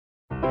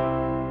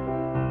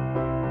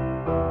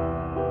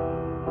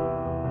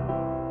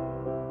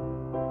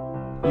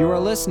You are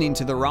listening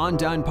to the Ron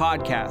Dunn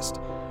Podcast.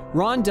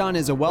 Ron Dunn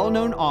is a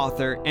well-known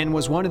author and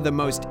was one of the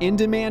most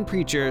in-demand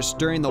preachers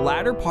during the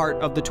latter part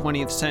of the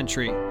 20th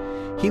century.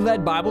 He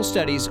led Bible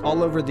studies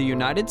all over the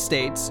United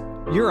States,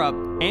 Europe,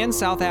 and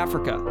South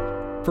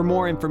Africa. For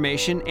more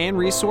information and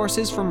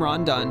resources from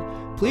Ron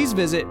Dunn, please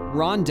visit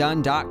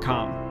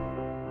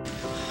rondunn.com.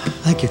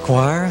 Thank you,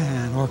 choir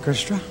and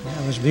orchestra.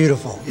 That was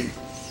beautiful.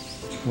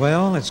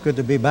 Well, it's good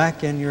to be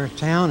back in your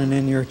town and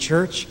in your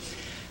church,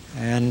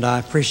 and I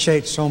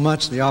appreciate so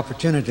much the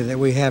opportunity that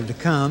we have to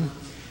come.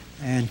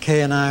 And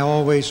Kay and I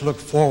always look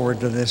forward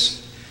to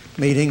this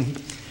meeting,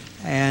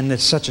 and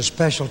it's such a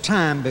special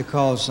time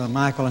because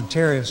Michael and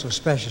Terry are so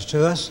special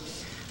to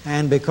us,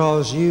 and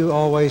because you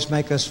always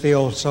make us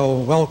feel so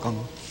welcome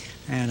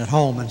and at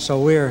home, and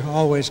so we're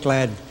always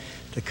glad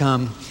to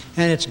come.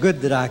 And it's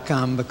good that I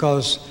come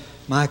because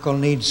Michael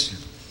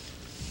needs,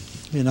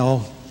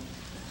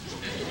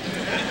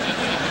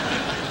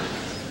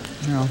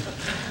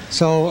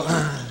 So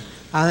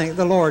I think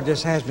the Lord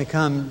just has me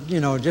come,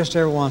 just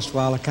every once in a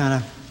while to kind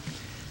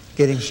of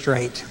get him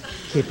straight,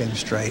 keep him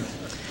straight.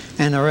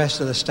 And the rest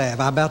of the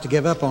staff. I'm about to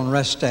give up on the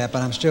rest of the staff,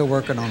 but I'm still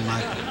working on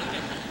Michael.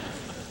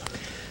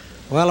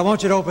 Well, I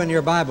want you to open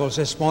your Bibles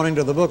this morning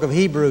to the book of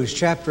Hebrews,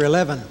 chapter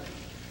 11.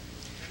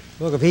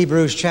 Book of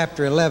Hebrews,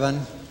 chapter 11.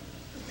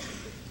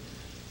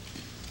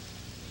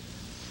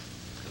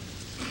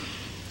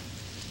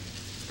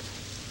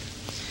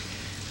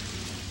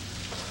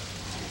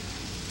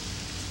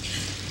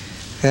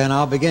 And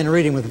I'll begin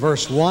reading with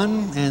verse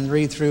 1 and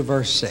read through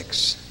verse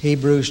 6.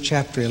 Hebrews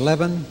chapter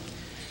 11,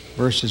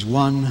 verses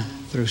 1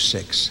 through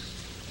 6.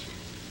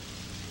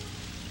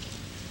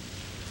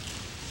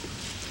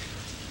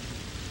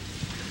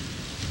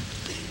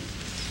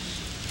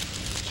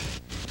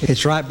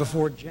 It's right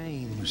before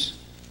James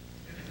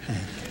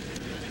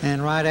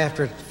and right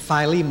after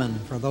Philemon,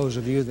 for those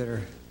of you that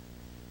are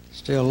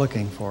still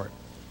looking for it.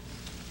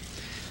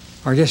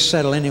 Or just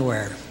settle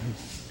anywhere.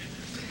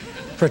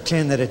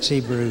 Pretend that it's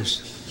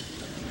Hebrews.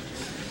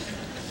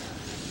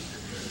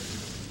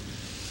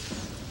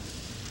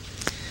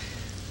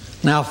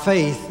 Now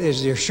faith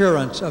is the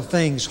assurance of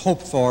things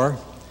hoped for,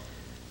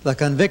 the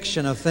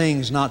conviction of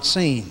things not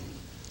seen.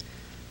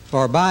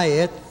 For by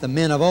it the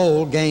men of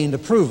old gained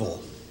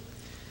approval.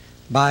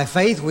 By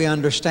faith we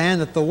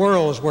understand that the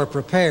worlds were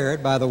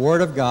prepared by the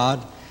Word of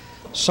God,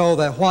 so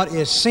that what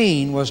is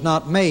seen was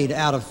not made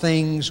out of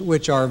things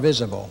which are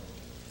visible.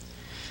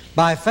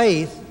 By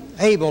faith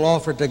Abel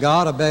offered to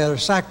God a better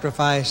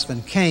sacrifice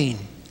than Cain,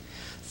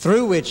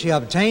 through which he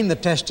obtained the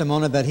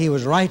testimony that he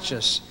was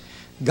righteous,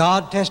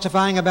 God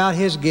testifying about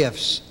his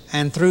gifts,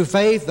 and through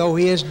faith, though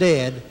he is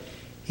dead,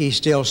 he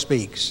still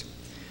speaks.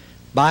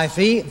 By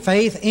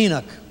faith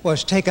Enoch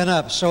was taken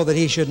up so that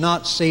he should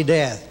not see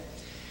death,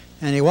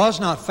 and he was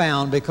not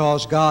found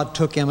because God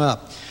took him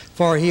up.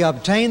 For he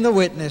obtained the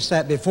witness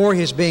that before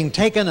his being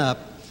taken up,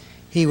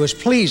 he was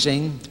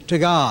pleasing to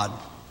God.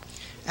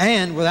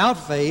 And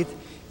without faith,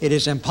 it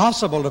is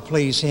impossible to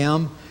please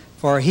him,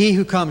 for he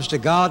who comes to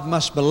God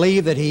must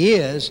believe that he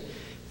is,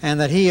 and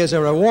that he is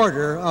a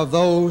rewarder of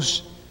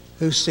those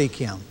who seek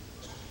him.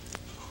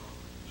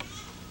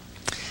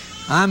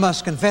 I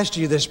must confess to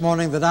you this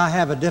morning that I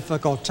have a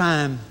difficult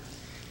time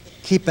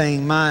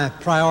keeping my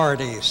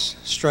priorities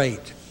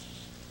straight.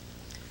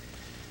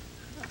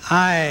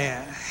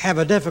 I have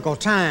a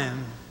difficult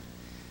time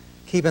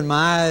keeping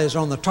my eyes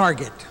on the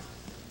target,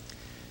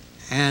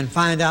 and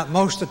find out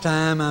most of the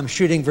time I'm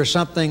shooting for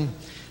something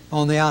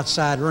on the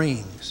outside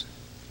rings.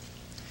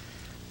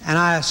 And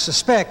I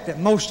suspect that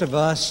most of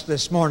us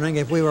this morning,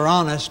 if we were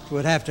honest,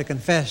 would have to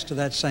confess to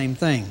that same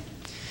thing.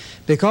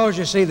 Because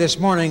you see, this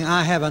morning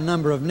I have a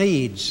number of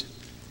needs.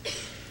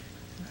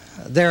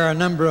 There are a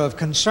number of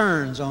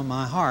concerns on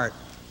my heart.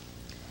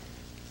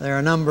 There are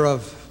a number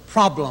of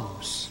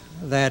problems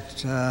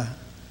that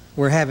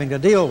we're having to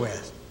deal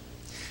with.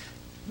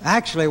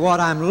 Actually, what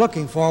I'm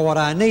looking for, what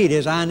I need,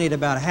 is I need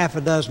about half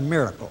a dozen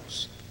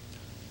miracles.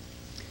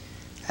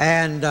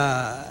 And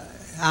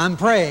I'm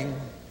praying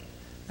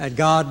that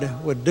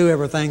God would do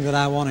everything that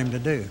I want him to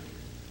do.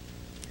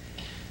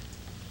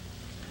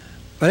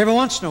 But every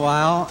once in a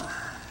while,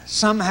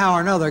 somehow or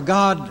another,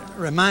 God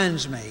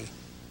reminds me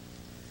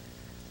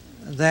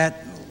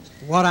that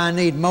what I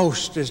need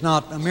most is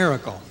not a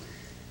miracle,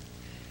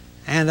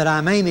 and that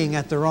I'm aiming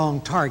at the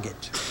wrong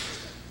target,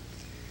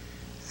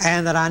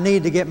 and that I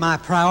need to get my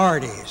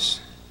priorities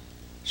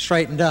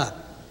straightened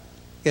up,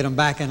 get them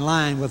back in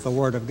line with the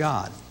Word of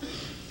God.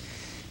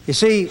 You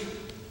see,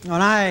 when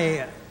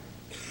I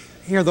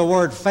hear the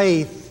word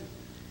faith,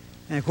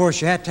 and of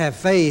course you have to have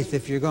faith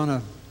if you're going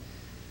to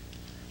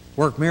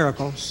work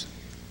miracles.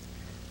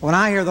 When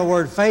I hear the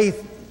word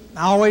faith,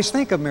 I always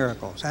think of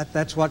miracles.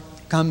 That's what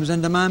comes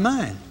into my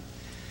mind.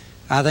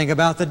 I think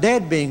about the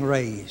dead being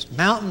raised,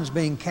 mountains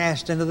being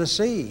cast into the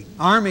sea,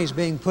 armies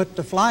being put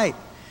to flight,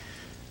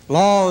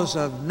 laws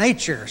of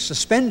nature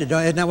suspended.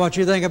 Isn't that what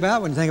you think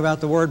about when you think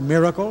about the word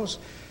miracles?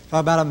 Talk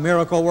about a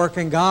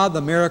miracle-working God,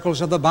 the miracles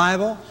of the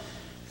Bible.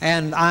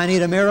 And I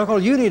need a miracle,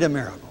 you need a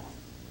miracle.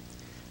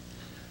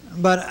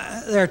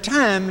 But there are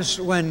times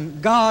when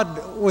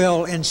God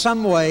will in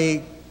some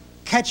way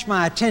catch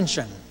my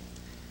attention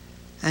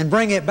and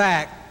bring it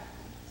back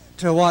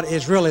to what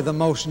is really the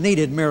most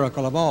needed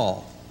miracle of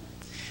all,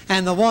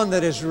 and the one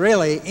that is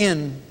really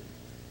in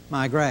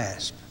my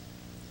grasp.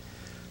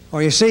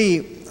 Well, you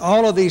see,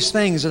 all of these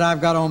things that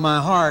I've got on my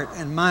heart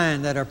and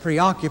mind that are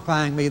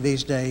preoccupying me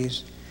these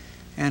days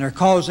and are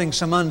causing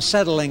some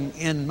unsettling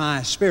in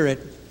my spirit,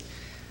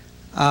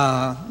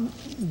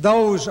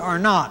 those are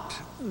not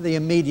the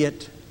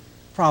immediate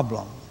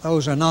problem.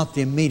 Those are not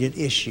the immediate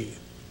issue.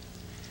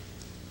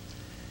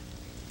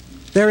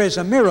 There is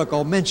a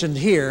miracle mentioned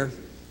here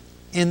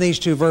in these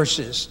two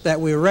verses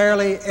that we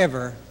rarely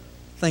ever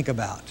think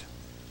about.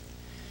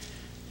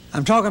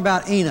 I'm talking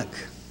about Enoch,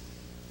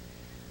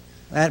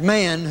 that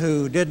man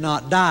who did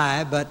not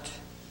die, but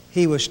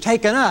he was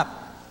taken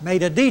up,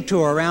 made a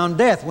detour around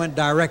death, went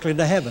directly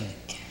to heaven.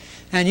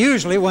 And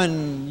usually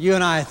when you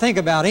and I think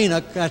about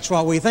Enoch, that's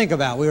what we think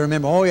about. We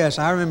remember, oh yes,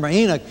 I remember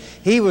Enoch.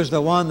 He was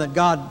the one that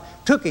God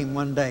took him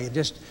one day,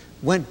 just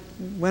went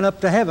up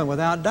to heaven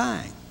without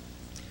dying.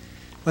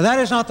 But that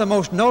is not the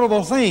most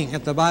notable thing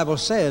that the Bible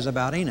says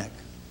about Enoch.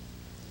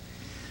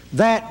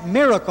 That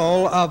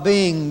miracle of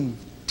being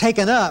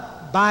taken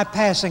up,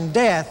 bypassing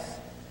death,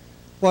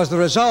 was the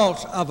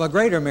result of a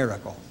greater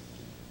miracle.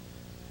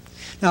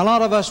 Now, a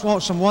lot of us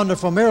want some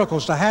wonderful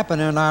miracles to happen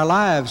in our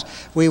lives.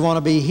 We want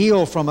to be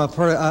healed from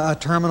a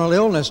terminal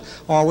illness,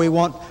 or we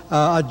want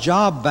a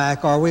job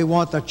back, or we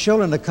want the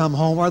children to come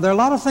home, or there are a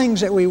lot of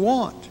things that we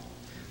want,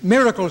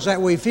 miracles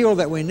that we feel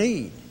that we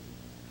need.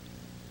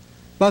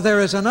 But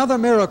there is another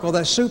miracle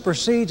that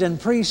supersedes and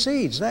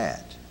precedes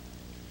that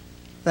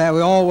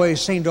we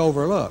always seem to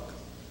overlook.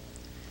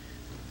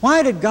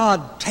 Why did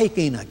God take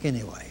Enoch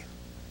anyway?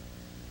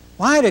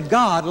 Why did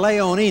God lay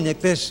on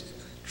Enoch this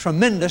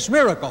tremendous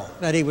miracle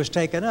that he was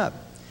taken up?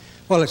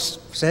 Well, it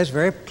says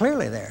very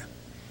clearly there.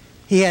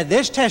 He had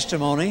this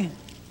testimony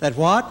that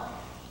what?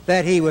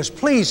 That he was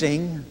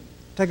pleasing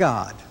to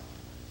God.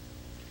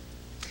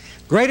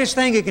 Greatest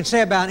thing you can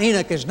say about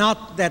Enoch is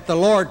not that the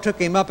Lord took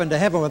him up into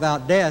heaven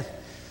without death.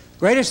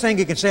 Greatest thing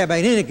you can say about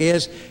Enoch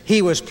is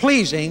he was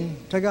pleasing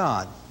to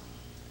God.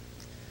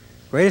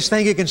 Greatest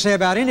thing you can say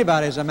about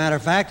anybody, as a matter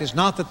of fact, is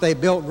not that they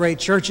built great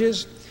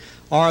churches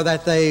or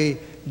that they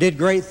did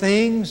great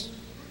things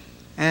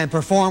and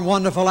performed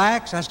wonderful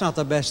acts. That's not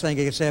the best thing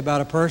you can say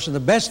about a person. The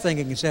best thing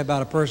you can say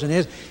about a person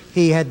is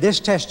he had this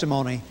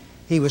testimony: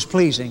 he was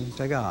pleasing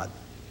to God.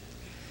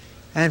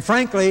 And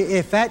frankly,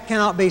 if that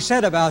cannot be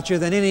said about you,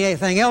 then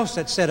anything else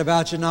that's said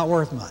about you is not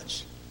worth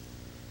much.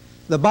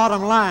 The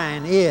bottom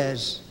line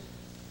is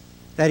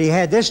that he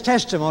had this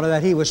testimony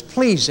that he was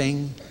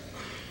pleasing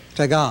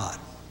to God.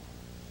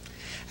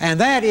 And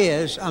that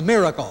is a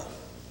miracle,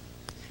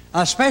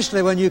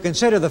 especially when you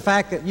consider the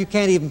fact that you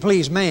can't even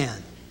please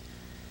man.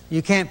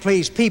 You can't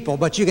please people,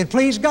 but you can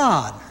please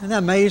God. Isn't that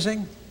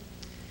amazing?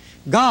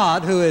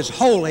 God, who is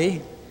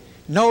holy,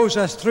 knows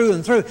us through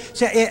and through.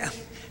 See,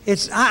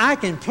 I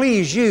can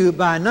please you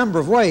by a number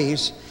of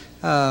ways,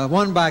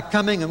 one by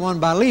coming and one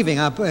by leaving.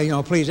 I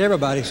please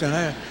everybody.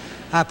 So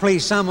I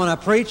please some when I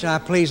preach, and I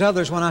please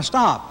others when I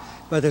stop.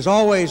 But there's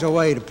always a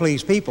way to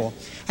please people.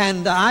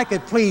 And I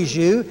could please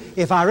you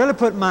if I really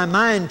put my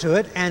mind to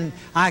it, and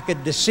I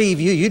could deceive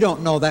you. You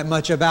don't know that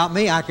much about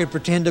me. I could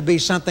pretend to be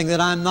something that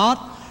I'm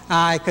not.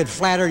 I could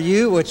flatter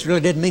you, which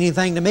really didn't mean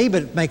anything to me,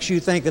 but it makes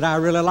you think that I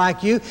really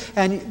like you.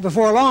 And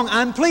before long,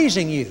 I'm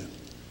pleasing you.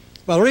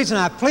 Well, the reason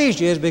I pleased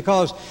you is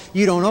because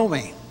you don't know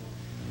me.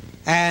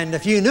 And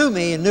if you knew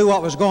me and knew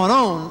what was going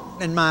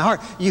on in my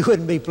heart, you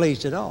wouldn't be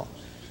pleased at all.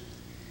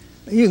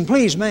 You can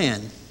please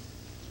man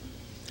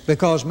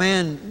because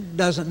man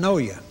doesn't know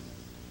you.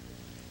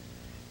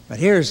 But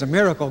here's the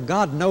miracle: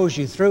 God knows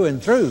you through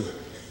and through,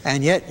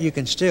 and yet you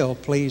can still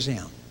please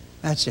Him.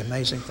 That's the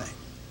amazing thing.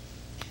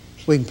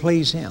 We can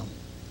please Him.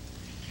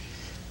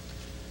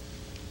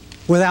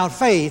 Without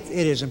faith,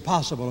 it is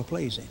impossible to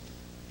please Him.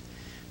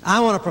 I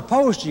want to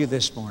propose to you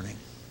this morning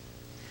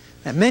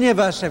that many of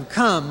us have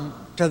come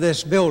to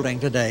this building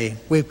today.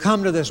 We've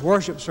come to this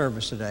worship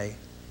service today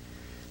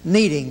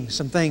needing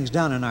some things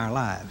done in our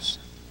lives.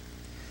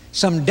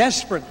 Some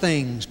desperate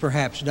things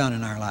perhaps done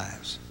in our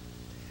lives.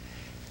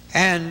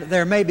 And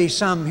there may be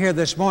some here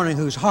this morning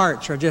whose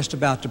hearts are just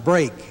about to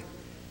break,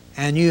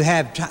 and you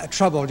have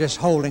trouble just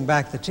holding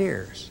back the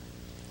tears.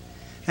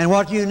 And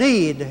what you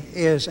need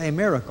is a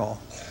miracle.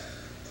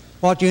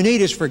 What you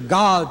need is for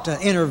God to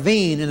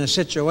intervene in a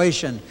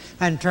situation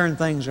and turn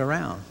things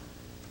around.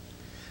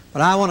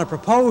 But I want to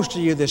propose to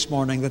you this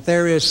morning that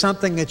there is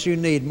something that you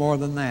need more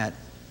than that,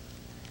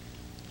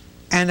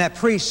 and that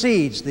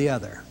precedes the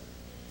other.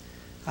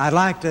 I'd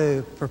like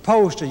to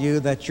propose to you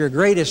that your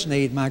greatest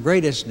need, my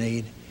greatest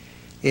need,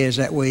 is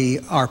that we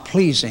are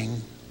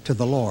pleasing to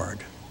the Lord.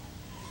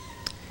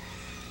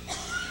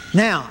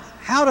 Now,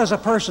 how does a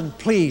person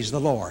please the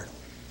Lord?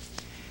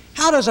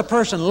 How does a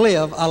person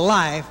live a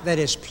life that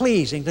is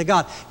pleasing to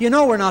God? You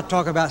know, we're not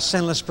talking about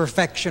sinless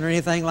perfection or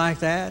anything like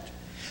that.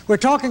 We're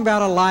talking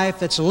about a life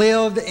that's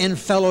lived in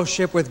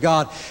fellowship with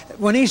God.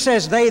 When he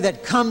says they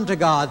that come to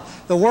God,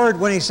 the word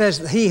when he says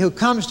he who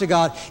comes to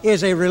God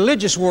is a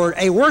religious word,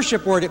 a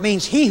worship word. It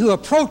means he who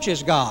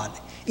approaches God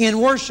in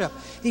worship.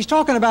 He's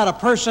talking about a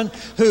person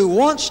who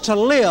wants to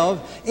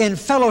live in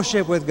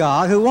fellowship with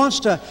God, who wants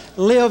to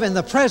live in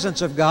the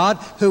presence of God,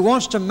 who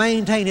wants to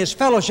maintain his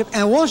fellowship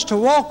and wants to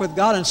walk with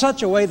God in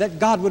such a way that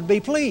God would be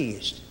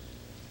pleased.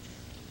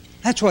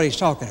 That's what he's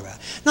talking about.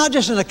 Not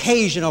just an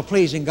occasional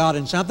pleasing God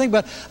in something,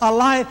 but a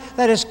life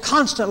that is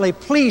constantly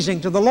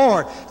pleasing to the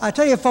Lord. I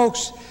tell you,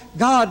 folks,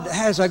 God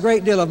has a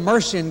great deal of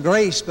mercy and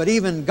grace, but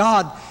even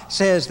God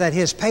says that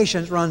his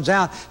patience runs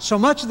out. So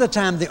much of the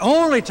time, the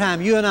only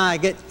time you and I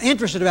get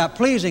interested about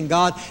pleasing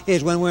God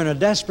is when we're in a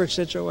desperate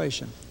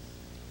situation.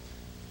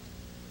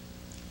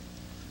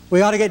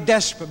 We ought to get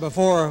desperate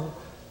before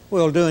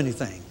we'll do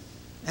anything.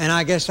 And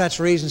I guess that's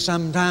the reason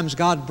sometimes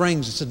God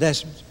brings us to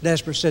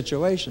desperate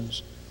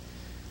situations,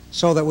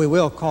 so that we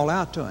will call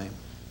out to him.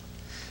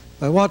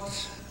 But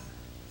what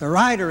the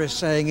writer is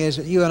saying is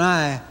that you and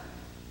I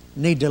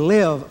need to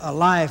live a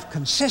life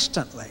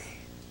consistently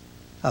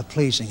of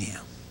pleasing him.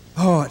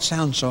 Oh, it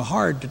sounds so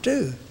hard to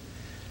do.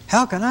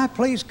 How can I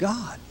please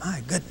God?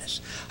 My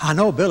goodness. I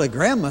know Billy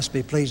Graham must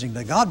be pleasing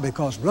to God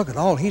because look at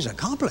all he's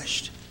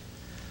accomplished.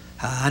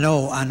 I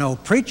know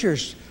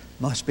preachers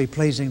must be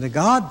pleasing to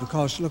God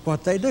because look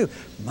what they do.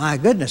 My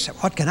goodness,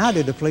 what can I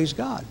do to please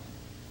God?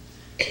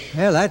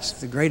 Well, that's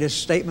the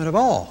greatest statement of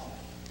all.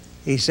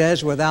 He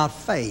says, without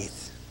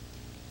faith,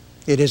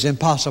 it is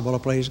impossible to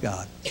please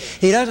God.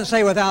 He doesn't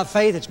say without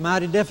faith it's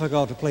mighty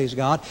difficult to please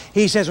God.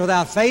 He says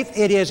without faith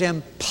it is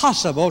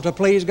impossible to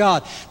please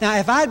God. Now,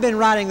 if I'd been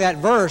writing that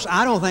verse,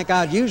 I don't think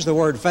I'd use the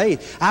word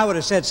faith. I would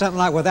have said something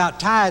like without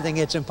tithing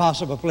it's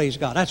impossible to please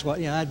God. That's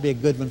what, that'd be a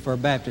good one for a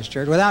Baptist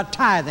church. Without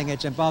tithing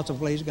it's impossible to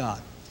please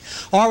God.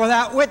 Or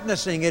without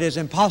witnessing, it is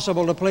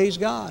impossible to please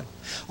God.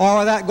 Or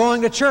without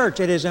going to church,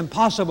 it is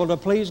impossible to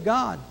please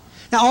God.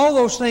 Now, all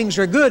those things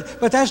are good,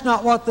 but that's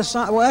not what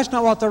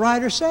the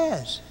writer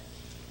says.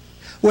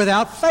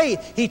 Without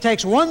faith, he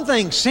takes one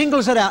thing,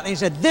 singles it out, and he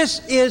said,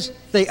 this is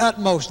the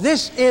utmost.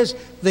 This is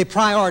the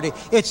priority.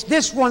 It's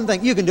this one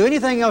thing. You can do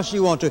anything else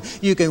you want to.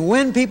 You can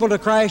win people to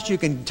Christ. You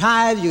can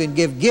tithe. You can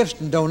give gifts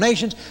and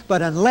donations.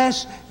 But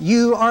unless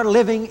you are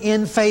living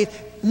in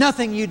faith,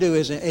 nothing you do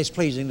is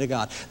pleasing to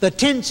God. The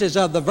tenses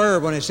of the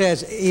verb, when it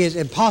says it is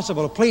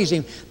impossible to please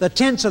him, the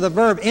tense of the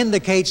verb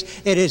indicates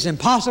it is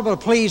impossible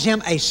to please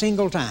him a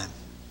single time.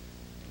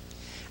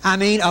 I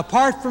mean,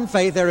 apart from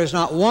faith, there is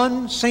not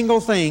one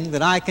single thing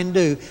that I can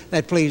do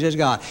that pleases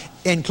God,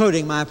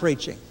 including my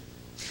preaching.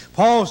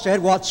 Paul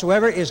said,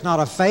 whatsoever is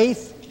not of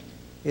faith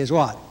is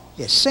what?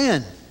 Is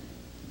sin.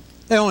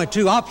 There are only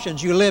two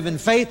options. You live in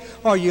faith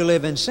or you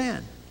live in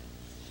sin.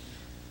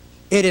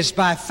 It is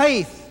by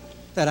faith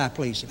that I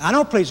please him. I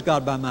don't please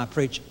God by my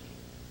preaching.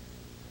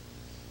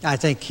 I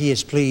think he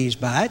is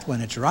pleased by it when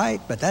it's right,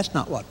 but that's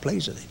not what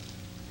pleases him.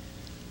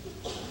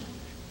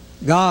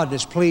 God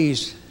is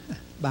pleased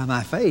by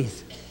my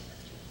faith.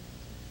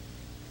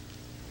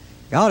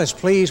 God is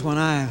pleased when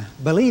I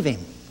believe him,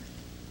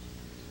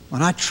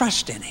 when I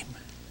trust in him.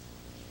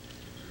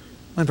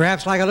 When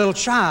perhaps like a little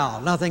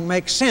child, nothing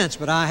makes sense,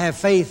 but I have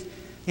faith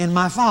in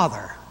my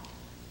Father.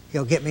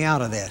 He'll get me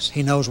out of this.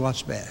 He knows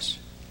what's best.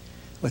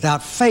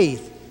 Without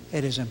faith,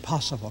 it is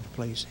impossible to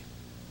please him.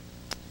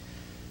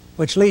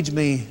 Which leads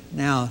me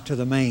now to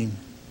the main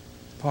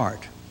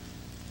part.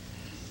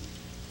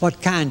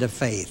 What kind of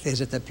faith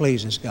is it that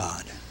pleases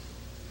God?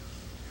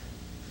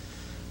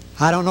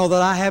 I don't know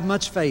that I have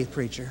much faith,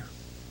 preacher.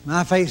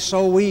 My faith's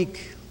so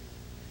weak.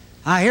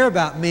 I hear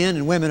about men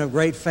and women of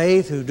great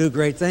faith who do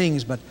great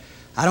things, but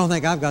I don't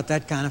think I've got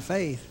that kind of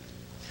faith.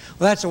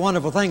 Well, that's a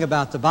wonderful thing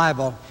about the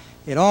Bible.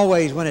 It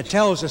always, when it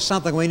tells us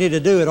something we need to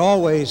do, it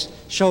always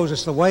shows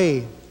us the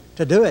way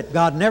to do it.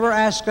 God never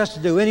asks us to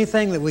do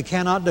anything that we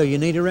cannot do. You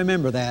need to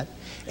remember that.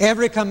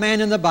 Every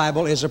command in the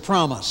Bible is a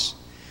promise.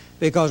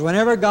 Because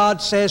whenever God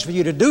says for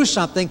you to do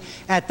something,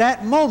 at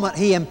that moment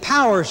He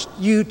empowers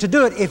you to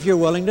do it if you're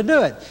willing to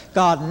do it.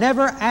 God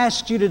never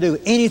asks you to do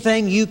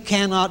anything you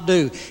cannot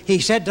do. He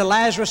said to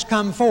Lazarus,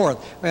 come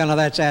forth. Well, now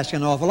that's asking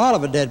an awful lot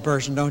of a dead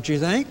person, don't you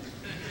think?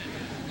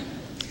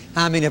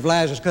 I mean, if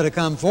Lazarus could have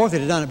come forth, he'd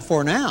have done it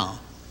before now.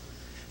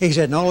 He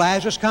said, no,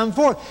 Lazarus, come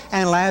forth.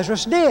 And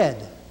Lazarus did.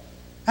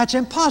 That's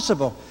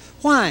impossible.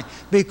 Why?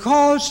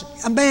 Because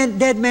a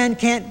dead man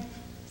can't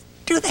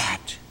do that.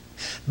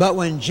 But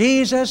when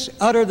Jesus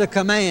uttered the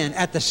command,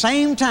 at the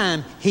same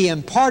time, He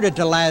imparted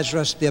to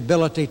Lazarus the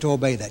ability to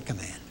obey that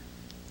command.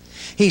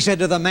 He said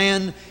to the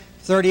man,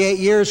 38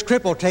 years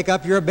crippled, take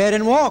up your bed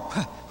and walk.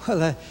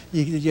 Well,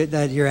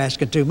 you're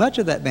asking too much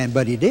of that man,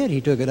 but he did.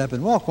 He took it up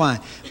and walked. Why?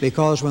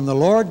 Because when the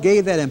Lord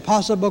gave that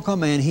impossible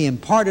command, He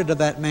imparted to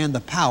that man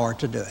the power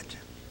to do it.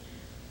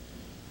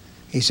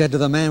 He said to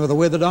the man with a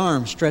withered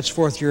arm, stretch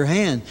forth your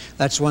hand.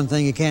 That's one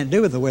thing you can't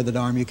do with a withered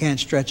arm. You can't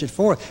stretch it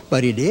forth.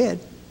 But he did.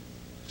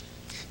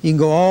 You can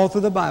go all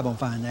through the Bible and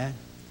find that.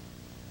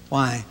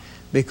 Why?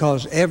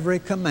 Because every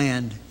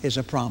command is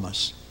a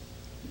promise.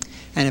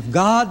 And if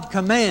God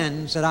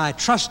commands that I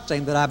trust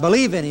Him, that I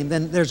believe in Him,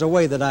 then there's a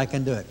way that I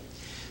can do it.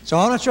 So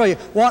I want to show you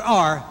what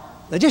are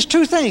just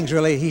two things,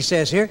 really, he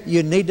says here,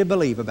 you need to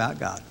believe about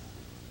God.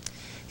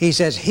 He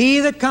says,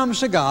 he that comes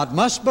to God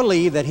must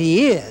believe that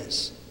He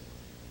is,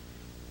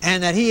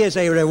 and that He is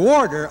a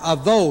rewarder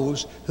of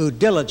those who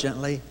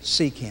diligently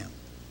seek Him.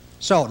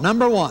 So,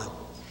 number one,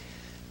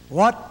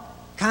 what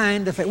do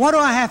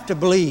I have to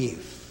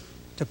believe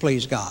to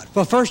please God?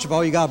 Well, first of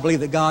all, you got to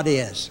believe that God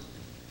is.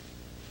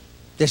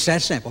 Just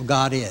that simple,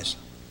 God is.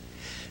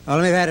 Now,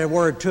 let me add a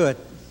word to it,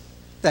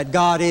 that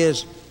God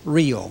is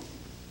real.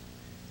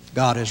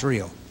 God is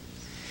real.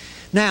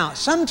 Now,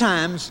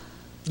 sometimes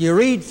you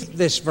read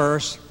this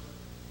verse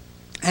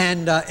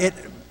and it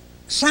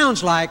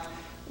sounds like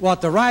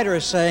what the writer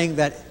is saying,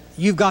 that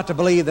you've got to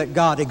believe that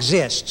God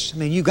exists. I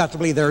mean, you've got to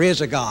believe there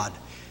is a God.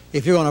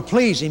 If you're going to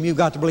please Him, you've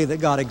got to believe that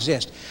God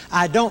exists.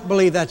 I don't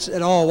believe that's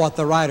at all what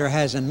the writer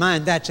has in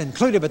mind. That's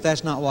included, but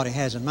that's not what he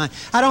has in mind.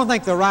 I don't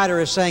think the writer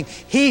is saying,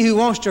 he who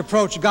wants to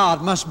approach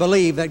God must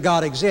believe that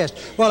God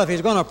exists. Well, if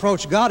he's going to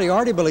approach God, he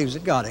already believes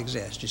that God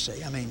exists, you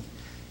see. I mean,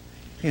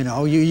 you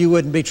know, you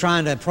wouldn't be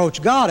trying to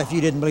approach God if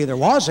you didn't believe there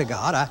was a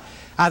God.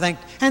 I think,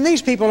 and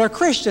these people are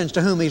Christians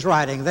to whom he's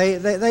writing.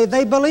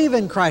 They believe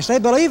in Christ. They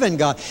believe in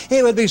God.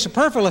 It would be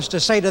superfluous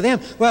to say to them,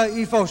 well,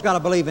 you folks got to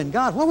believe in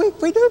God. Well,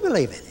 we do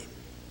believe in Him,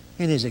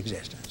 in His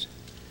existence.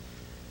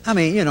 I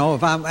mean, you know,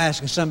 if I'm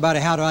asking somebody,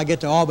 how do I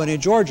get to Albany,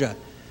 Georgia?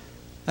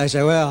 They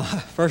say, well,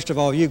 first of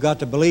all, you've got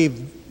to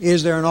believe,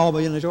 is there an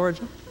Albany,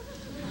 Georgia?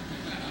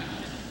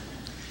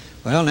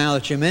 Well, now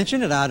that you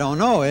mention it, I don't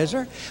know, is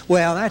there?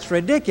 Well, that's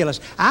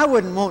ridiculous. I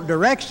wouldn't want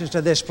directions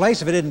to this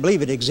place if I didn't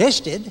believe it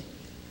existed.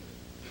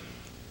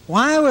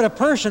 Why would a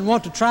person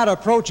want to try to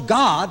approach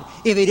God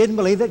if he didn't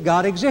believe that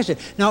God existed?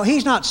 Now,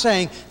 he's not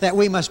saying that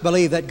we must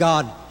believe that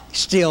God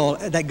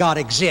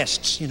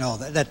exists, you know,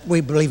 that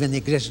we believe in the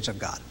existence of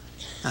God.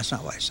 That's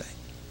not what he's saying.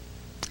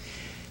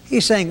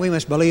 He's saying we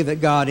must believe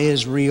that God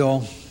is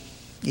real,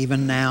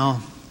 even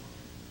now.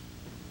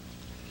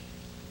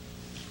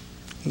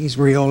 He's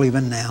real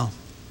even now.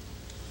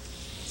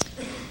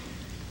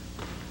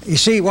 You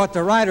see, what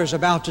the writer's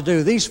about to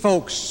do, these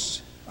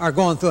folks are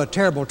going through a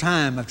terrible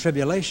time of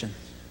tribulation,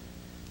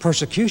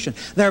 persecution.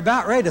 They're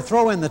about ready to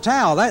throw in the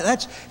towel.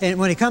 And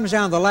when he comes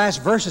down to the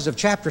last verses of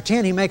chapter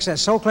 10, he makes that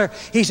so clear.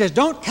 He says,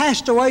 don't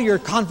cast away your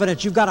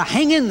confidence. You've got to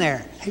hang in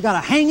there. You've got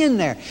to hang in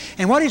there.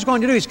 And what he's going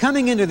to do, he's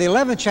coming into the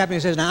 11th chapter, and he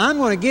says, now I'm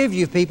going to give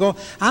you people,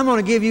 I'm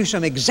going to give you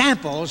some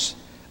examples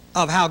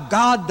of how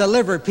God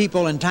delivered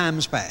people in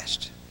times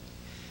past.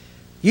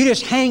 You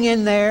just hang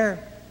in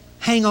there,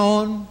 hang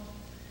on,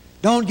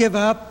 don't give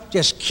up,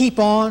 just keep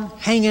on,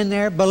 hang in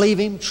there, believe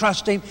Him,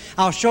 trust Him.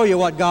 I'll show you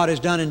what God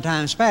has done in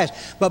times past.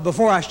 But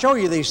before I show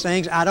you these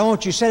things, I don't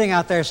want you sitting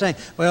out there saying,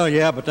 well,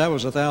 yeah, but that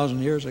was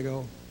 1,000 years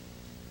ago.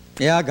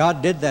 Yeah,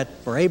 God did that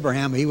for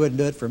Abraham, but He wouldn't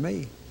do it for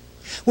me.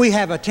 We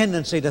have a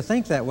tendency to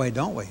think that way,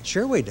 don't we?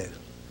 Sure we do.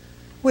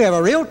 We have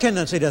a real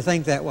tendency to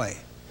think that way.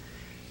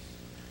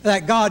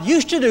 That God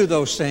used to do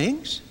those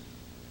things,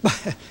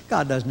 but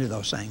God doesn't do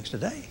those things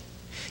today.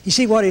 You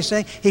see what he's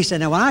saying? He said,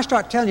 now when I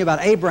start telling you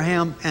about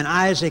Abraham and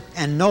Isaac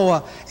and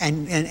Noah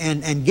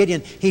and Gideon,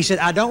 he said,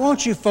 I don't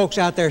want you folks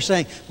out there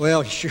saying,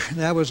 well, sure,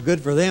 that was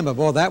good for them, but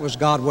boy, that was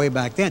God way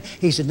back then.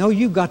 He said, no,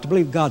 you've got to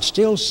believe God's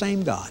still the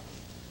same God.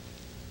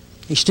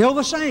 He's still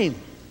the same.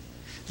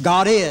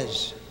 God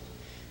is.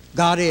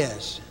 God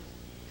is.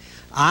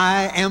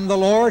 I am the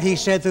Lord, he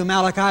said through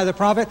Malachi the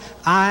prophet,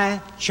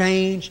 I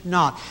change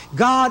not.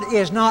 God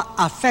is not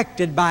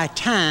affected by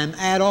time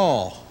at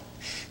all.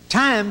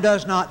 Time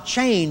does not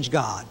change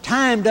God.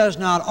 Time does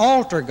not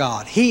alter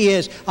God. He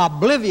is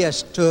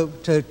oblivious to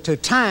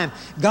time.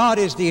 God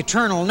is the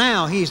eternal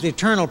now. He's the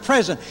eternal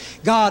present.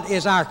 God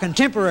is our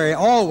contemporary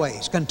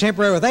always.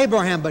 Contemporary with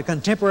Abraham, but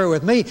contemporary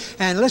with me.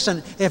 And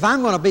listen, if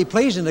I'm going to be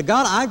pleasing to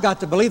God, I've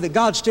got to believe that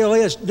God still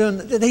is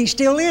doing, He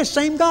still is,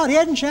 same God. He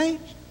hasn't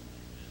changed.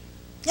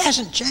 He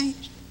hasn't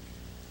changed.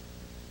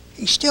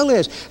 He still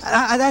is.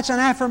 That's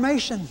an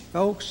affirmation,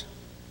 folks.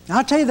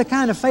 I'll tell you the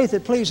kind of faith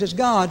that pleases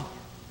God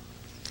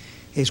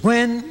is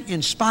when,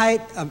 in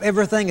spite of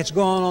everything that's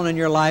going on in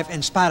your life,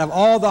 in spite of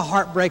all the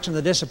heartbreaks and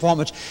the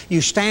disappointments,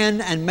 you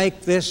stand and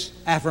make this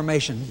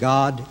affirmation,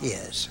 God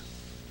is.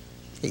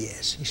 He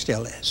is. He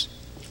still is.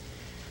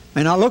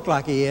 May not look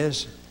like He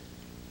is,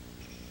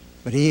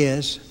 but He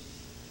is.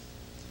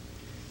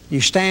 You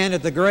stand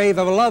at the grave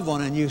of a loved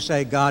one and you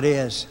say, God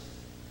is.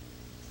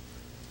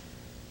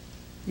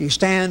 You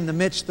stand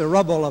amidst the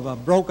rubble of a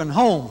broken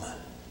home.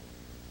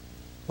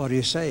 What do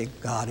you say?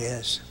 God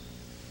is.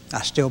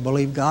 I still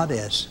believe God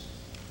is.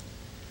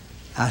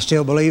 I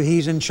still believe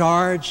He's in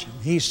charge.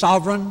 He's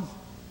sovereign.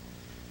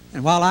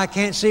 And while I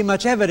can't see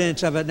much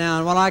evidence of it now,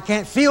 and while I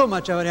can't feel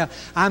much of it now,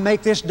 I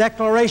make this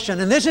declaration.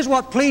 And this is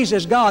what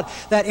pleases God,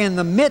 that in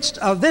the midst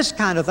of this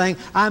kind of thing,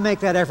 I make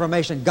that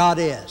affirmation, God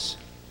is.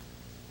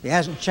 He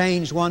hasn't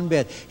changed one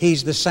bit.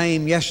 He's the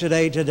same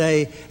yesterday,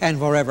 today, and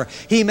forever.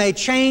 He may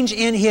change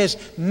in His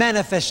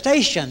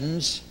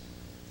manifestations.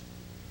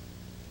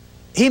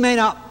 He may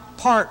not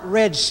part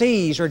Red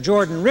Seas or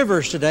Jordan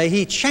Rivers today.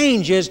 He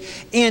changes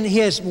in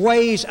His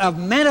ways of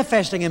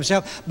manifesting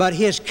Himself, but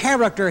His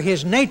character,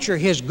 His nature,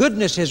 His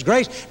goodness, His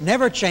grace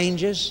never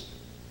changes.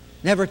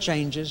 Never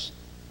changes.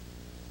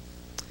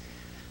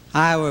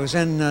 I was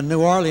in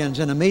New Orleans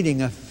in a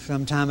meeting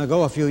some time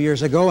ago, a few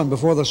years ago, and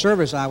before the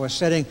service I was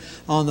sitting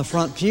on the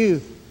front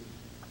pew,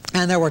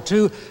 and there were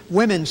two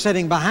women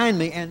sitting behind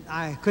me, and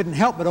I couldn't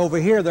help but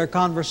overhear their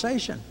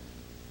conversation.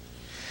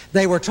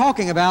 They were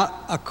talking about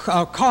a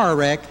car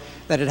wreck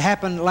that had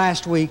happened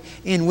last week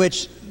in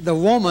which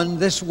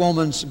this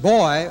woman's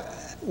boy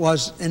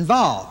was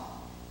involved.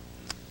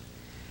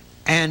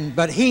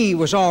 But he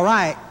was all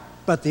right,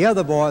 but the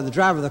other boy, the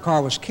driver of the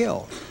car, was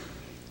killed.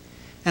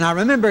 And I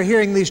remember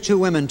hearing these two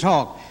women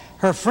talk.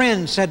 Her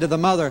friend said to the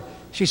mother,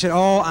 she said,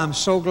 "Oh, I'm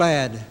so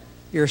glad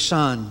your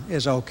son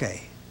is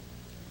okay."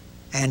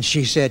 And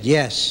she said,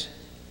 "Yes,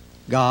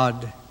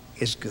 God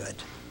is good."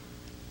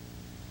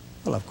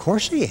 Well, of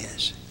course He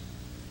is.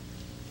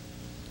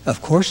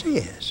 Of course He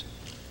is.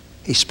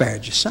 He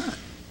spared your son.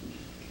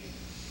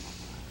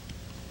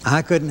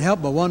 I couldn't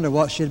help but wonder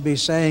what she'd be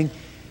saying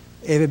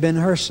if it had been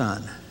her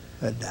son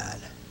who had died.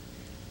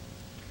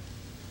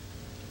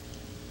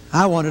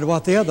 I wondered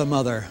what the other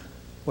mother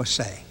was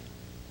saying.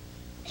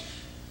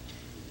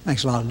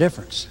 Makes a lot of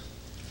difference.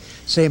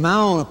 See, my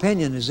own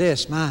opinion is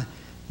this, my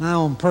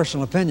own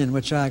personal opinion,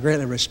 which I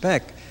greatly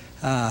respect,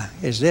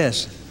 is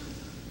this,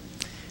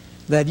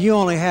 that you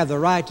only have the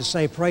right to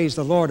say praise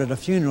the Lord at a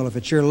funeral if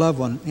it's your loved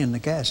one in the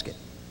casket.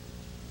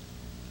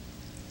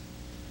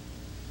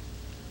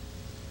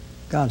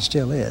 God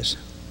still is.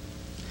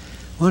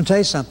 I want to tell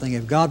you something.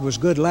 If God was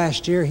good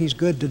last year, He's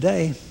good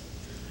today.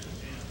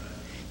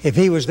 If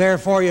He was there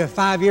for you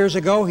 5 years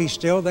ago, He's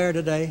still there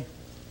today.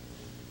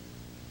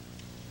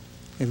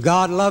 If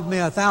God loved me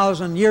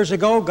 1,000 years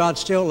ago, God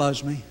still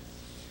loves me.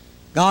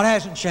 God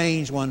hasn't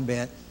changed one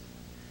bit.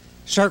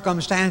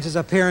 Circumstances,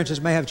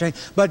 appearances may have changed,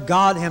 but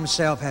God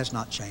Himself has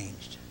not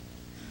changed.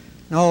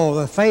 No,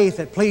 the faith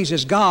that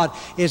pleases God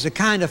is the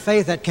kind of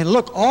faith that can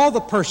look all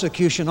the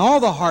persecution, all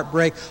the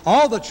heartbreak,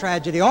 all the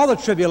tragedy, all the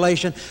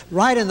tribulation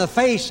right in the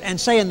face and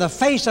say in the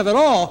face of it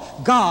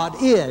all,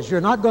 God is. You're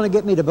not going to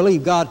get me to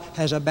believe God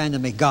has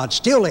abandoned me. God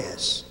still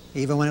is,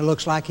 even when it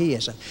looks like He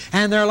isn't.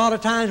 And there are a lot of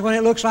times when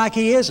it looks like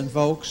He isn't,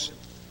 folks.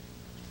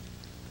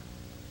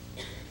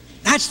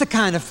 That's the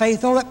kind of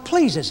faith, though, that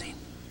pleases Him.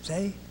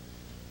 See?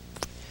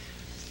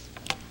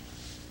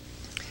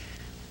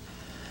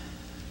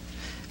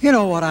 You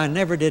know what I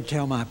never did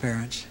tell my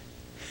parents?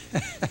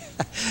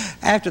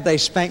 After they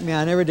spanked me,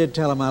 I never did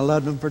tell them I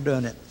loved them for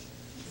doing it.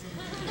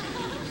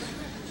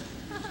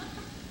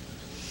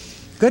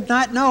 Good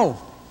night,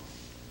 no.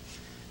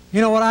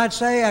 You know what I'd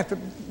say after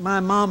my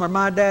mom or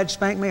my dad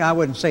spanked me? I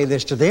wouldn't say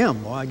this to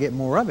them. Well, I'd get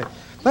more of it.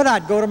 But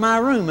I'd go to my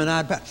room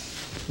and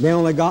they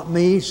only got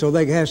me so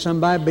they could have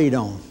somebody beat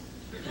on.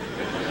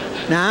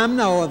 Now, I'm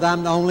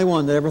the only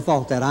one that ever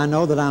thought that. I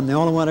know that I'm the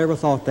only one that ever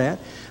thought that.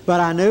 But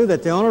I knew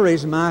that the only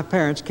reason my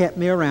parents kept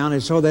me around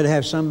is so they'd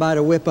have somebody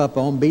to whip up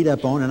on, beat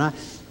up on,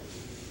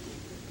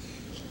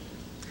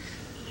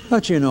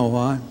 But you know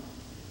what?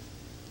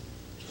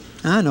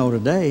 I know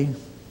today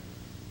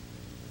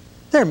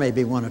there may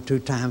be one or two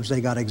times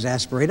they got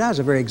exasperated. I was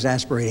a very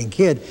exasperating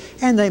kid,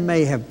 and they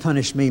may have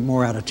punished me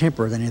more out of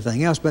temper than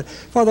anything else, but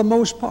for the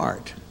most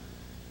part,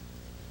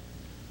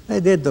 they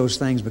did those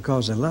things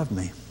because they loved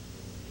me.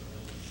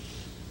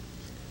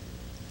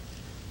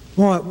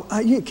 Boy,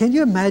 can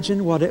you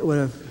imagine what it would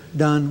have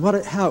done,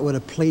 how it would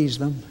have pleased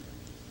them?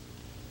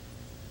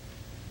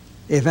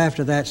 If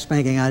after that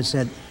spanking I'd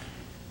said,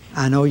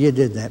 "I know you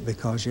did that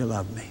because you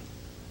love me."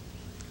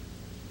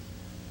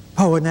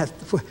 Oh, and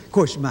of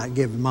course you might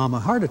give Mom a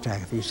heart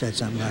attack if you said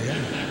something like that.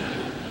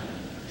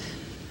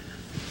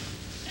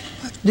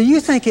 Do you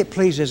think it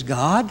pleases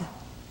God?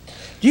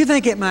 Do you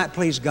think it might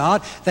please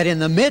God that in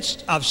the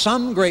midst of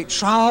some great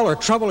trial or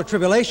trouble or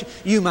tribulation,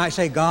 you might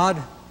say,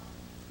 "God,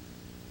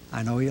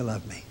 I know you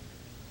love me,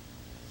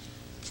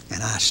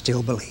 and I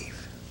still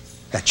believe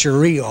that you're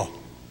real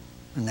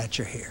and that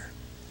you're here"?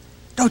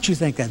 Don't you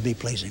think that'd be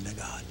pleasing to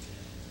God?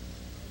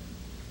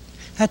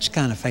 That's the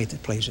kind of faith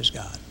that pleases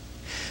God.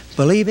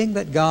 Believing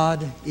that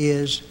God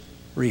is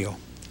real.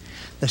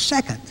 The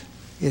second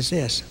is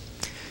this.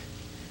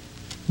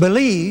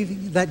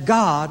 Believe that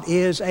God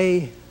is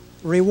a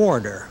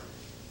rewarder.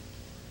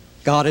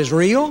 God is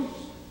real.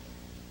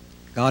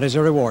 God is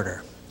a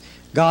rewarder.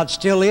 God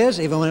still is,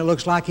 even when it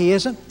looks like He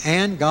isn't,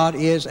 and God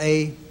is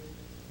a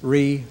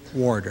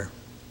rewarder.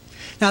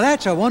 Now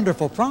that's a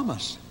wonderful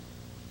promise.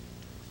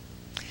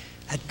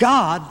 That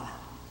God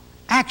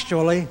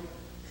actually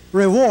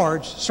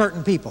rewards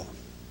certain people.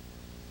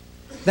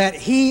 That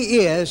He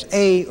is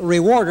a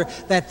rewarder,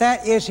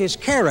 that is His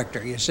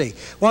character, you see.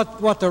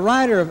 What the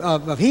writer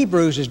of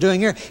Hebrews is doing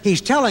here, he's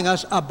telling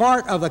us a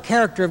part of the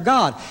character of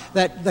God.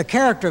 That the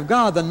character of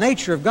God, the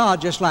nature of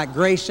God, just like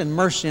grace and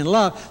mercy and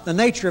love, the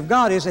nature of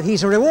God is that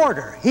He's a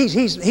rewarder.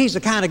 He's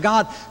the kind of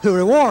God who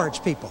rewards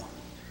people.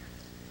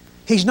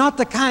 He's not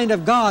the kind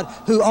of God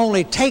who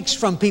only takes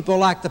from people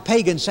like the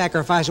pagan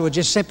sacrificer would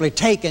just simply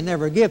take and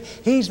never give.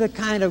 He's the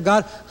kind of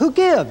God who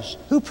gives,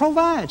 who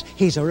provides.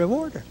 He's a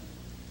rewarder.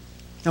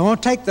 Now, I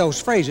want to take those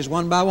phrases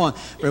one by one.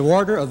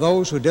 Rewarder of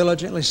those who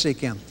diligently seek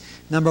Him.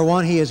 Number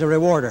one, He is a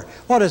rewarder.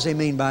 What does He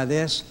mean by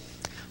this?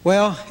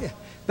 Well,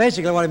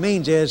 basically what it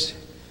means is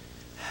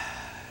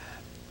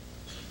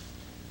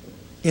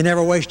you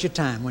never waste your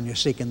time when you're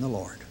seeking the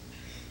Lord.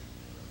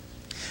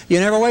 You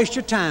never waste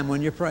your time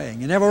when you're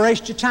praying. You never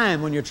waste your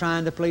time when you're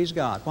trying to please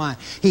God. Why?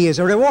 He is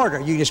a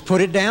rewarder. You just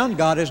put it down.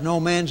 God is no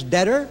man's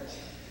debtor.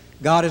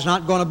 God is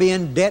not going to be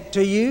in debt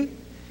to you.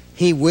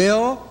 He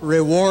will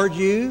reward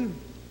you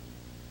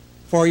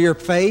for your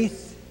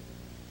faith.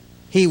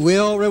 He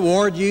will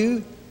reward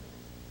you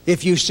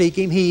if you seek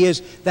Him. He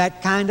is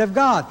that kind of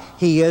God.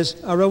 He is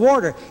a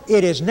rewarder.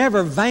 It is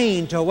never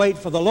vain to wait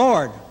for the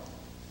Lord.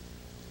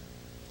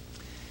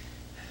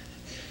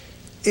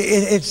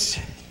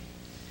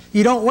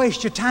 You don't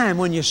waste your time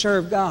when you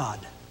serve God.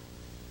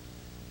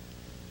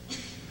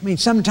 I mean,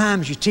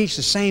 sometimes you teach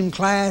the same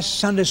class,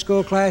 Sunday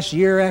school class,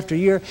 year after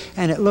year,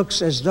 and it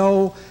looks as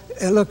though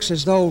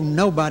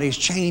nobody's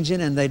changing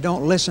and they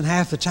don't listen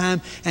half the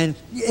time. And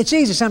it's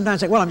easy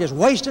sometimes to say, well, I'm just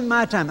wasting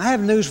my time. I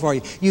have news for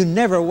you. You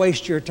never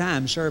waste your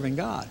time serving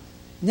God.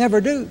 Never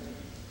do.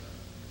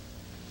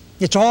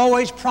 It's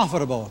always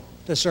profitable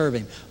to serve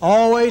Him.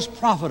 Always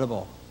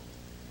profitable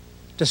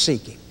to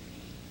seek Him.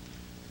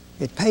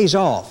 It pays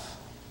off.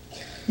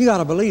 You got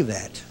to believe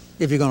that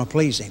if you're going to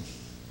please Him.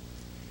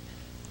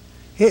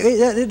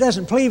 It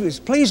doesn't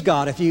please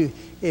God if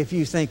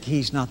you think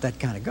He's not that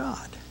kind of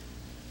God.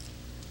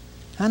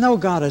 I know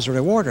God is a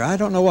rewarder. I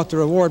don't know what the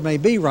reward may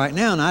be right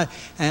now,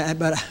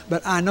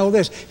 but I know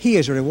this. He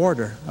is a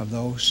rewarder of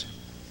those.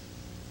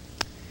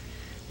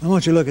 I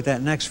want you to look at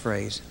that next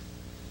phrase.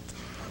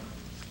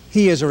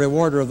 He is a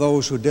rewarder of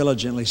those who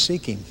diligently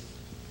seek Him.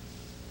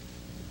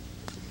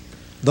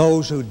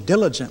 Those who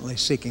diligently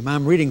seek Him.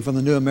 I'm reading from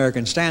the New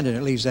American Standard.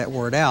 It leaves that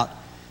word out.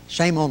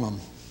 Shame on them.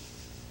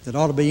 It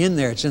ought to be in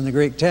there. It's in the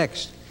Greek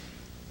text.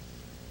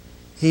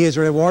 He is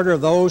a rewarder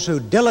of those who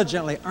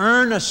diligently,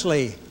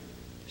 earnestly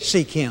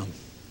seek Him.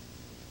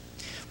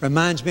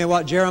 Reminds me of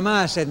what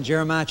Jeremiah said in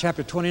Jeremiah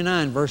chapter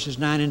 29, verses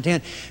 9 and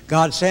 10.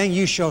 God saying,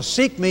 you shall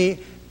seek me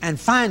and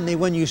find me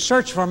when you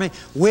search for me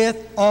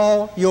with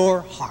all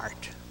your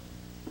heart.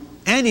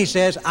 And He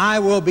says, I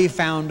will be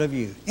found of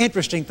you.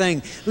 Interesting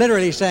thing.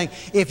 Literally saying,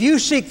 if you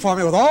seek for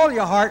me with all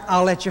your heart,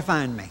 I'll let you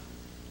find me.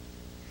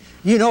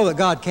 You know that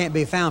God can't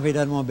be found if He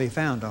doesn't want to be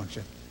found, don't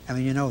you? I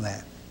mean, you know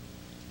that.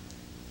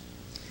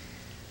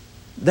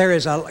 There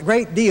is a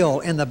great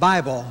deal in the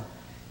Bible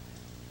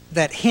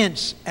that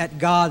hints at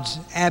God's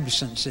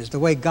absences, the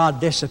way God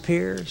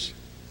disappears.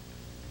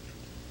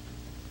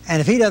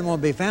 And if He doesn't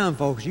want to be found,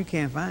 folks, you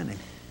can't find Him.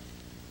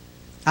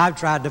 I've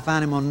tried to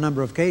find Him on a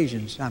number of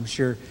occasions. I'm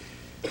sure,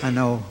 I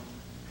know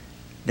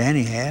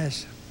Danny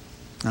has.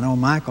 I know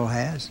Michael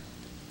has.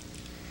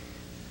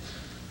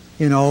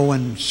 You know,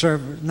 when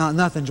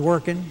nothing's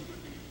working,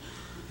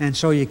 and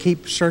so you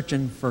keep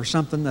searching for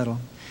something that'll...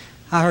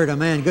 I heard a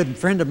man, a good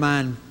friend of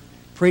mine,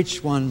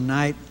 preach one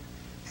night,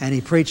 and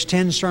he preached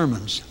 10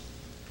 sermons.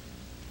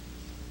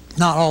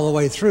 Not all the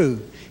way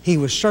through. He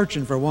was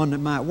searching for one that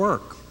might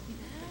work.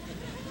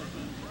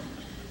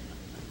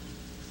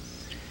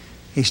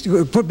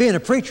 Being a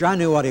preacher, I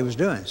knew what he was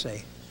doing,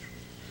 see.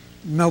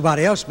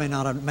 Nobody else may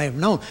have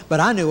known, but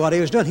I knew what he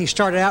was doing. He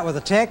started out with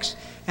a text,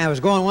 and it was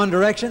going one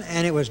direction,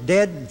 and it was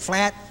dead and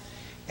flat,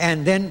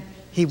 and then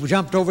he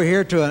jumped over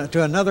here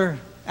to another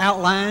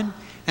outline,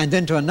 and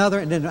then to another,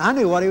 and then I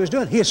knew what he was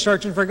doing. He was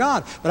searching for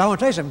God. But I want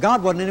to tell you something,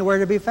 God wasn't anywhere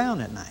to be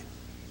found that night.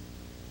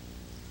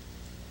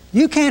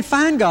 You can't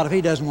find God if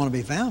He doesn't want to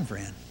be found,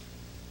 friend.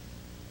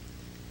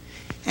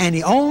 And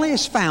He only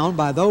is found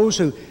by those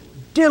who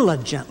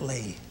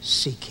diligently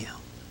seek Him.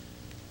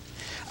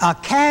 A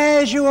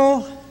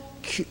casual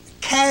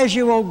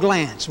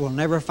glance will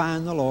never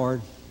find the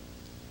Lord.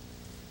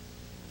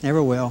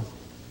 Never will.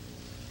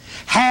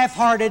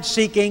 Half-hearted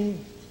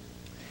seeking.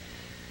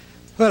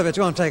 Well, if it's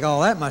going to take all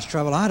that much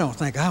trouble, I don't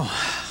think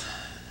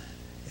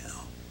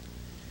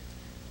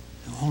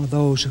only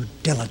those who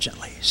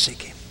diligently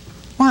seek Him.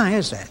 Why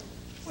is that?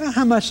 Well,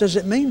 how much does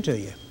it mean to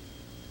you?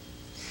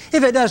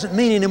 If it doesn't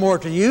mean any more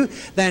to you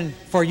than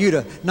for you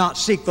to not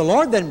seek the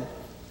Lord, then it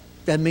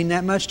doesn't mean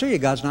that much to you.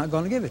 God's not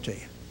going to give it to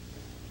you.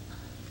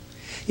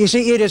 You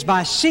see, it is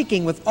by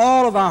seeking with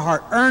all of our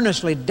heart,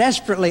 earnestly,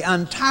 desperately,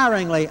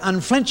 untiringly,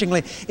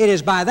 unflinchingly, it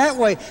is by that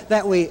way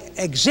that we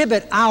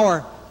exhibit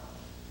our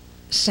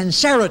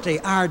sincerity,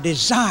 our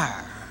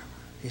desire,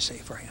 you see,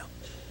 for Him.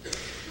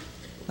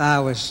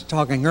 I was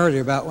talking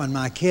earlier about when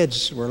my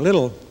kids were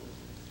little,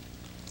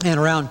 and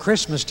around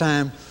Christmas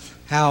time,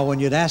 how when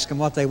you'd ask them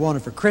what they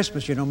wanted for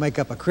Christmas, make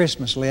up a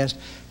Christmas list.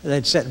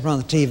 They'd sit in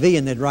front of the TV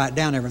and they'd write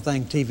down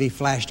everything TV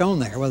flashed on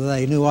there, whether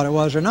they knew what it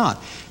was or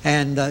not.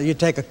 And you'd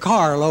take a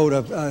carload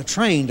of a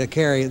train to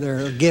carry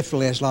their gift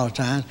list a lot of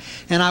times.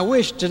 And I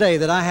wish today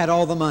that I had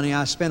all the money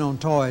I spent on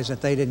toys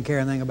that they didn't care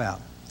anything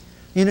about.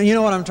 You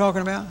know what I'm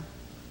talking about?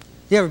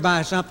 You ever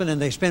buy something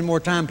and they spend more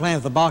time playing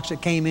with the box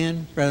that came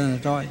in rather than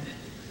the toy?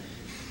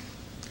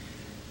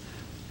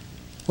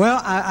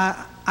 Well,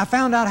 I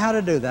found out how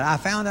to do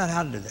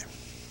that.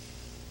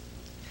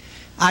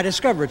 I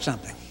discovered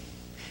something.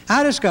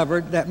 I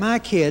discovered that my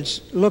kids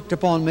looked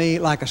upon me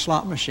like a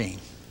slot machine.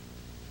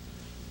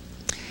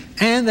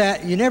 And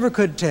that you never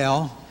could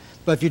tell,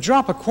 but if you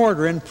drop a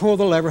quarter in and pull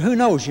the lever, who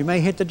knows, you may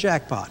hit the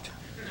jackpot.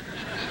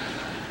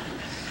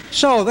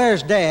 So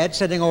there's Dad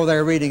sitting over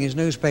there reading his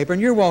newspaper,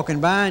 and you're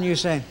walking by and you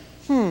say,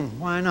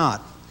 why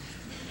not?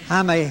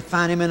 I may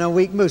find him in a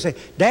weak mood. Say,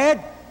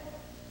 Dad,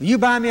 will you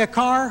buy me a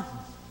car?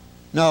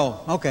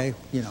 No. Okay,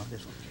 this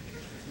one.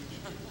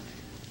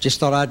 Just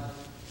thought I'd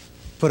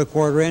put a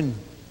quarter in.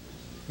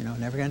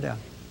 Never gonna tell.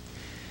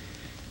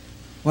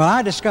 Well,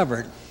 I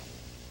discovered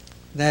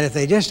that if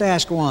they just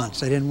asked once,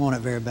 they didn't want it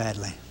very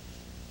badly.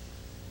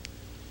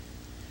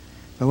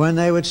 But when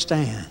they would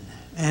stand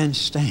and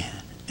stand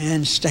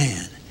and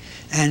stand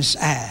and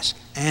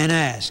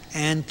ask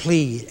and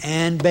plead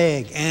and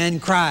beg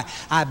and cry,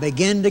 I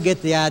began to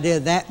get the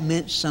idea that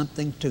meant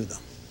something to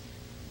them.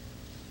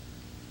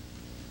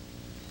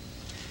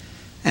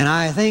 And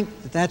I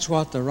think that that's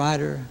what the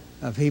writer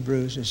of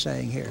Hebrews is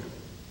saying here.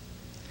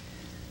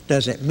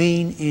 Does it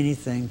mean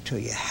anything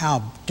to you?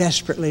 How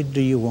desperately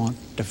do you want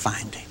to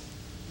find Him?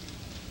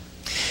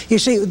 You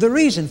see, the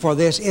reason for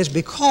this is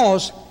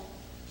because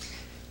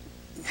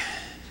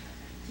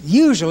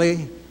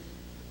usually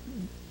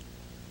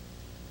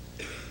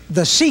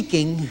the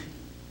seeking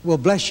will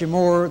bless you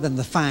more than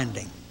the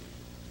finding.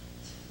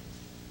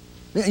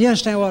 You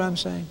understand what I'm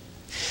saying?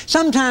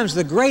 Sometimes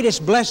the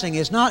greatest blessing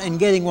is not in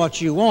getting what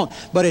you want,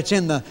 but it's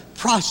in the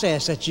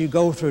process that you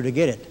go through to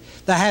get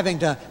it. The having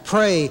to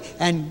pray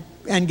and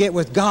get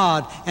with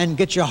God and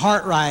get your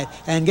heart right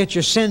and get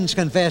your sins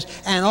confessed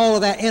and all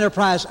of that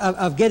enterprise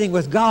of getting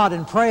with God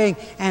and praying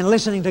and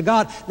listening to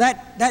God,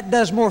 that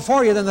does more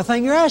for you than the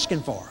thing you're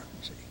asking for.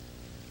 See?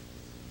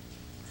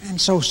 And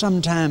so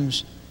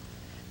sometimes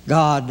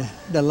God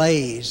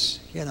delays,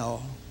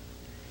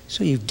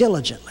 so you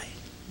diligently.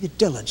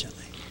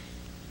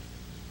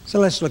 So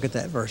let's look at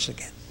that verse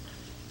again.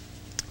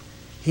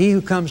 He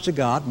who comes to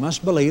God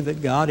must believe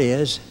that God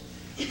is,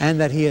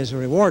 and that He is a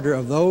rewarder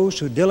of those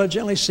who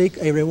diligently seek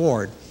a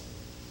reward.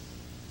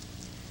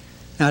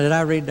 Now, did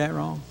I read that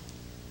wrong?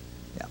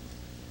 Yeah.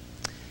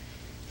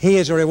 He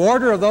is a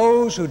rewarder of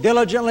those who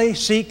diligently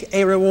seek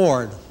a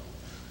reward.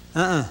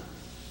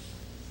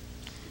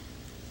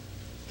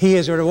 He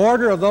is a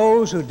rewarder of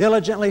those who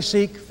diligently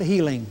seek the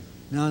healing.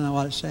 No,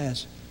 what it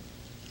says.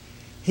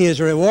 He is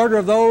a rewarder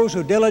of those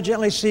who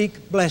diligently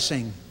seek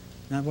blessing.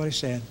 Not what He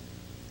said.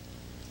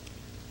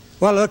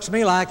 Well, it looks to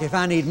me like if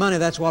I need money,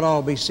 that's what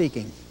I'll be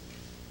seeking.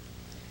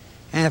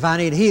 And if I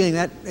need healing,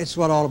 that's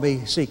what I'll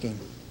be seeking.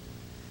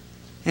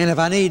 And if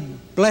I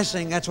need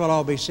blessing, that's what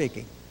I'll be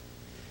seeking.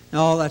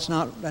 No, that's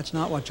not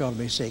what you ought to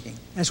be seeking.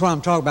 That's what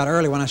I'm talking about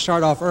earlier. When I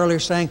started off earlier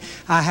saying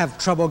I have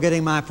trouble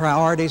getting my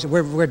priorities,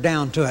 we're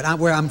down to it.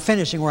 I'm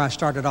finishing where I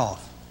started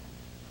off.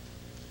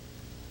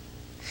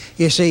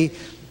 You see,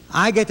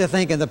 I get to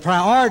thinking the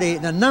priority,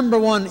 the number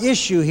one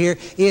issue here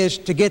is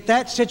to get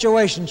that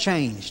situation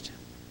changed.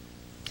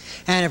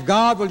 And if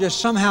God will just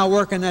somehow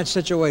work in that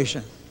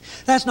situation.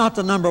 That's not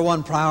the number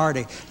one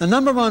priority. The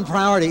number one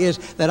priority is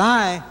that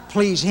I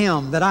please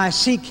Him, that I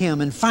seek Him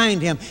and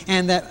find Him,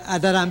 and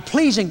that I'm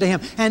pleasing to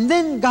Him. And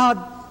then God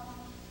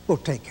will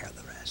take care of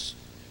the rest.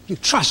 You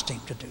trust Him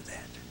to do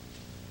that.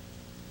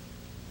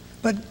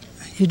 But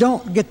you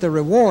don't get the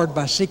reward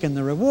by seeking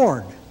the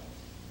reward.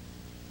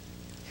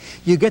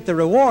 You get the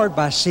reward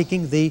by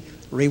seeking the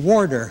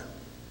rewarder.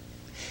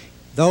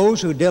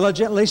 Those who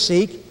diligently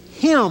seek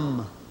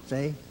Him.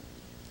 See?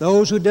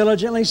 Those who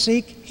diligently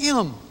seek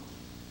Him.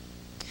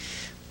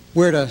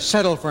 We're to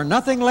settle for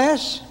nothing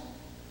less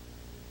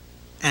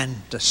and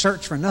to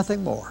search for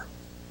nothing more.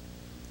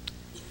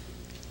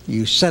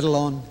 You settle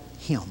on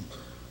Him.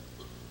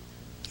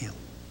 Him.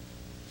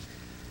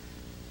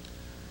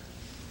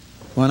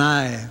 When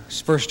I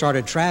first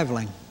started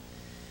traveling,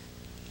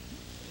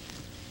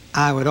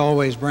 I would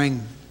always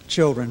bring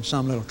children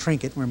some little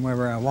trinket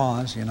wherever I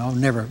was,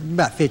 never,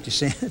 about 50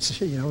 cents,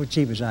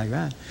 cheap as I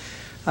got.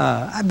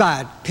 I'd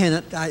buy a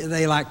pennant.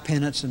 They like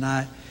pennants, and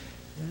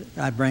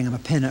I'd bring them a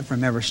pennant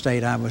from every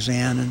state I was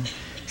in,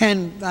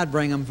 and I'd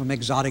bring them from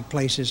exotic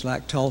places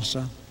like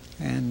Tulsa.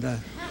 And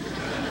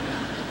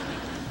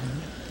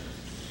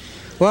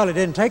well, it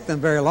didn't take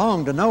them very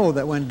long to know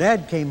that when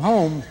Dad came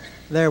home,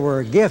 there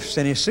were gifts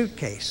in his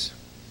suitcase.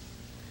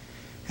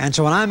 And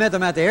so when I met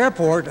them at the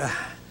airport,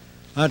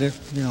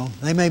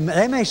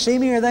 they may see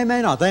me or they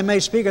may not. They may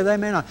speak or they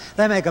may not.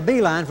 They make a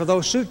beeline for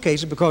those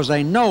suitcases because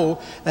they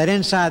know that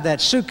inside that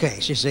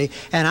suitcase, you see.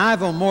 And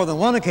I've on more than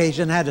one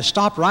occasion had to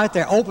stop right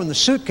there, open the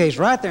suitcase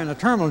right there in the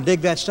terminal and dig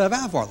that stuff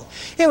out for them.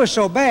 It was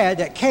so bad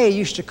that Kay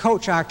used to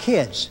coach our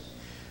kids.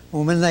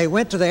 When they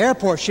went to the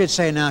airport, she'd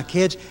say, "Now,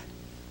 kids,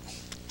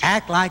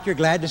 act like you're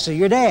glad to see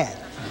your dad."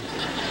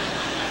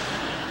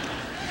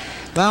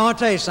 But I want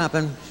to tell you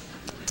something.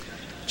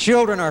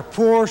 Children are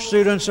poor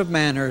students of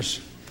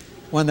manners.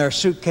 when there are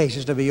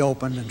suitcases to be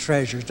opened and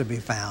treasures to be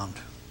found.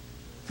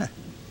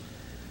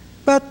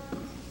 But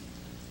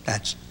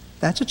that's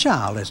a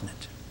child, isn't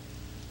it?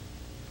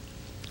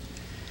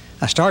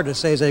 I started to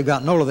say as they've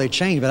gotten older, they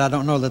changed, but I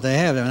don't know that they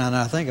have now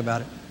that I think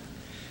about it.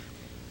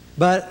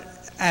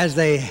 But as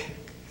they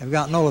have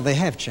gotten older, they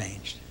have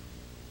changed.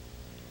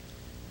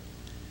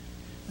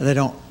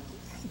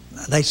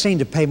 They seem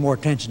to pay more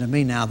attention to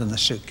me now than the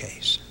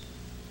suitcase.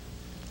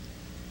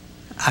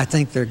 I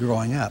think they're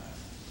growing up.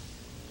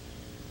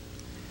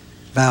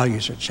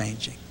 Values are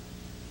changing.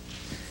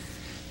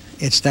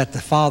 It's that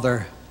the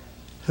Father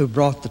who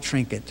brought the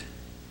trinket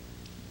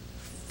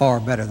far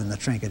better than the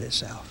trinket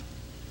itself.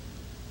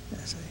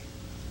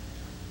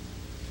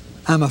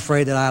 I'm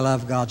afraid that I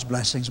love God's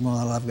blessings more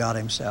than I love God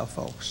Himself,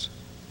 folks.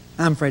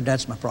 I'm afraid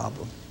that's my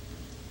problem.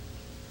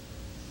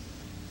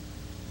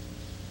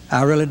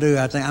 I really do.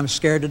 I'm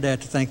scared to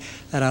death to think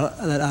that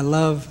I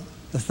love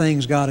the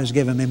things God has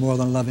given me more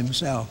than I love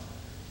Himself.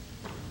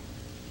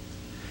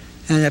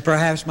 And that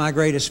perhaps my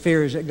greatest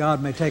fear is that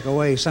God may take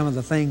away some of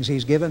the things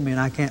He's given me and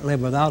I can't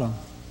live without them.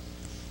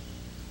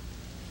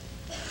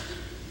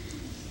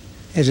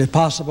 Is it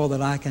possible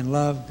that I can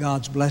love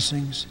God's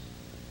blessings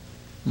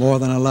more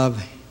than I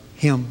love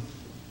Him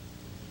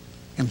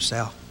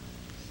Himself?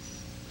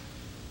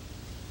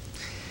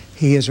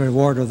 He is a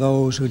rewarder of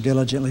those who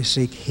diligently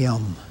seek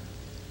Him.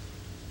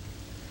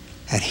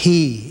 And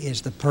He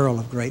is the pearl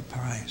of great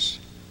price.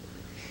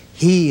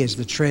 He is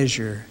the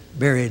treasure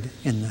buried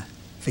in the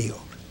field.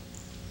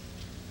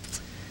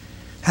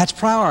 That's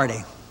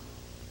priority.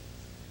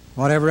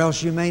 Whatever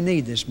else you may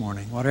need this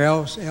morning, whatever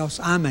else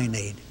I may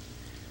need,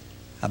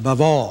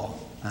 above all,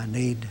 I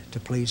need to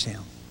please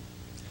Him.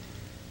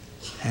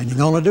 And you're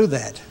going to do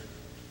that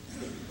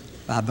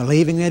by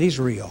believing that He's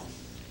real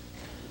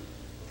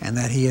and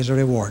that He is a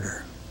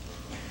rewarder.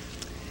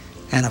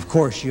 And of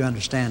course you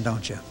understand,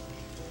 don't you,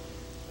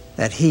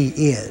 that He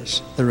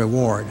is the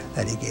reward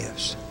that He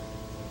gives.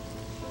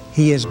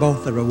 He is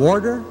both the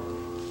rewarder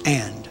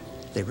and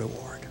the reward.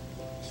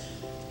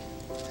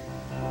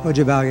 Would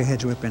you bow your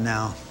heads with me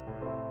now?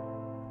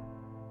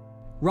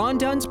 Ron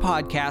Dunn's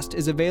podcast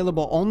is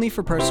available only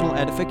for personal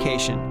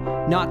edification,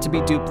 not to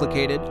be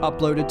duplicated,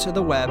 uploaded to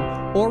the web,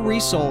 or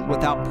resold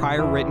without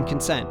prior written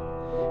consent.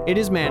 It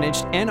is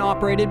managed and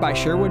operated by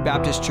Sherwood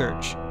Baptist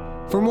Church.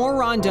 For more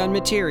Ron Dunn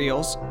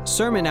materials,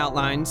 sermon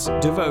outlines,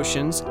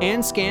 devotions,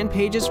 and scanned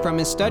pages from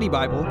his study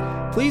Bible,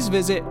 please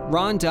visit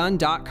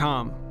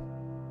rondunn.com.